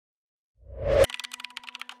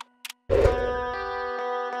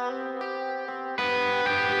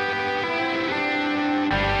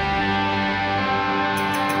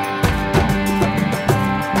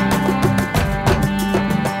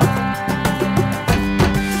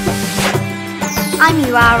I'm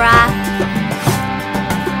Urara.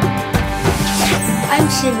 I'm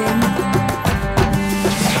Shivan.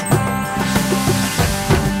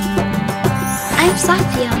 I'm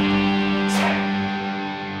Safia.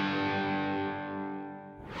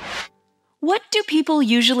 What do people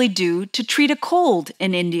usually do to treat a cold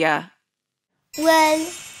in India? Well,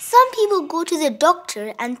 some people go to the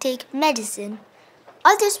doctor and take medicine.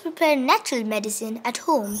 Others prepare natural medicine at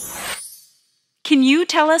home. Can you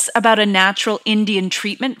tell us about a natural Indian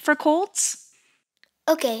treatment for colds?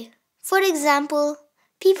 Okay, for example,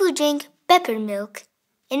 people drink peppermilk.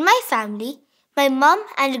 In my family, my mom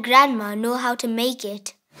and grandma know how to make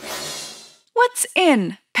it. What's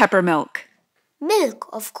in peppermilk? Milk,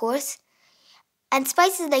 of course, and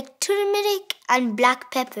spices like turmeric and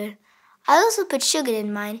black pepper. I also put sugar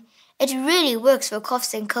in mine. It really works for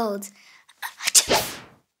coughs and colds.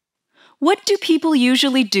 What do people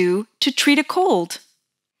usually do to treat a cold?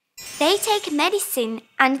 They take medicine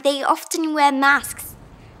and they often wear masks.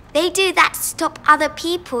 They do that to stop other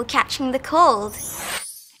people catching the cold.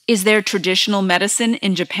 Is there traditional medicine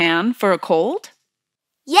in Japan for a cold?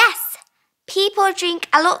 Yes, people drink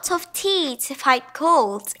a lot of tea to fight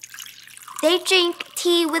colds. They drink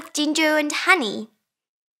tea with ginger and honey,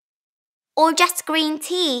 or just green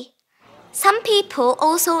tea. Some people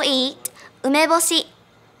also eat umeboshi.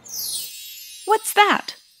 What's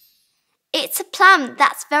that? It's a plum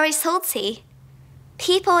that's very salty.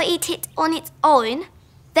 People eat it on its own.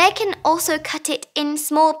 They can also cut it in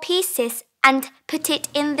small pieces and put it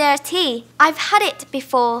in their tea. I've had it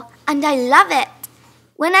before and I love it.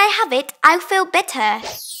 When I have it, I feel better.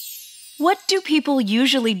 What do people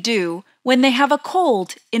usually do when they have a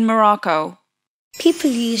cold in Morocco?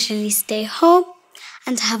 People usually stay home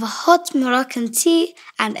and have a hot Moroccan tea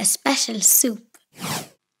and a special soup.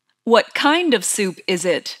 What kind of soup is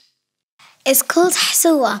it? It's called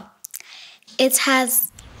hsoua. It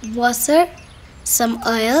has water, some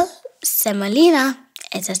oil, semolina,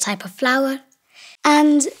 it's a type of flour,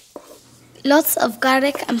 and lots of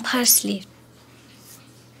garlic and parsley.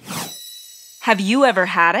 Have you ever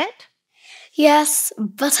had it? Yes,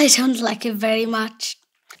 but I don't like it very much.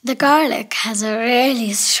 The garlic has a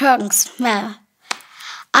really strong smell.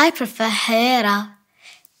 I prefer hera.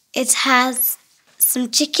 It has some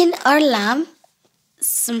chicken or lamb,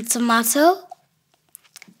 some tomato,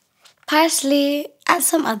 parsley, and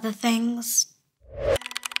some other things.